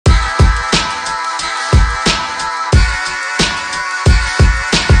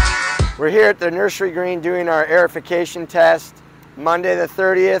We're here at the nursery green doing our aerification test. Monday the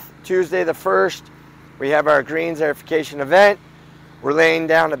 30th, Tuesday the 1st, we have our greens aerification event. We're laying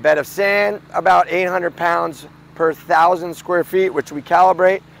down a bed of sand, about 800 pounds per 1,000 square feet, which we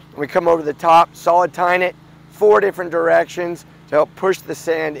calibrate. We come over the top, solid tine it, 4 different directions to help push the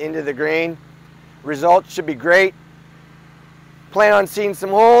sand into the green. Results should be great. Plan on seeing some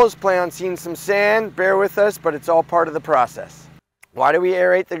holes, plan on seeing some sand, bear with us, but it's all part of the process. Why do we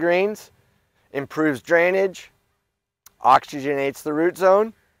aerate the greens? Improves drainage, oxygenates the root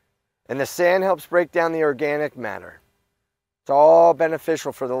zone, and the sand helps break down the organic matter. It's all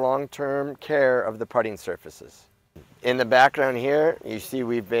beneficial for the long-term care of the putting surfaces. In the background here, you see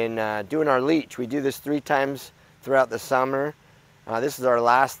we've been doing our leach. We do this 3 times throughout the summer. This is our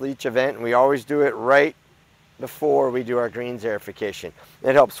last leach event, and we always do it right before we do our greens aerification.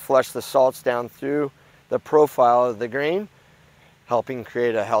 It helps flush the salts down through the profile of the green, helping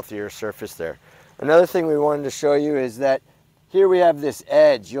create a healthier surface there. Another thing we wanted to show you is that here we have this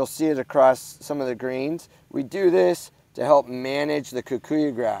edge. You'll see it across some of the greens. We do this to help manage the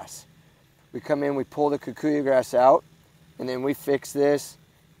kikuyu grass. We come in, we pull the kikuyu grass out, and then we fix this,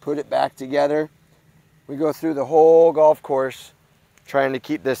 put it back together. We go through the whole golf course trying to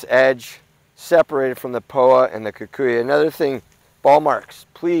keep this edge separated from the POA and the kikuyu. Another thing, ball marks.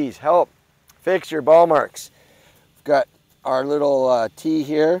 Please help fix your ball marks. We've got our little tee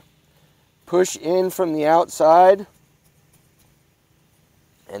here. Push in from the outside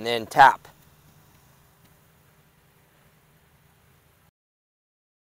and then tap.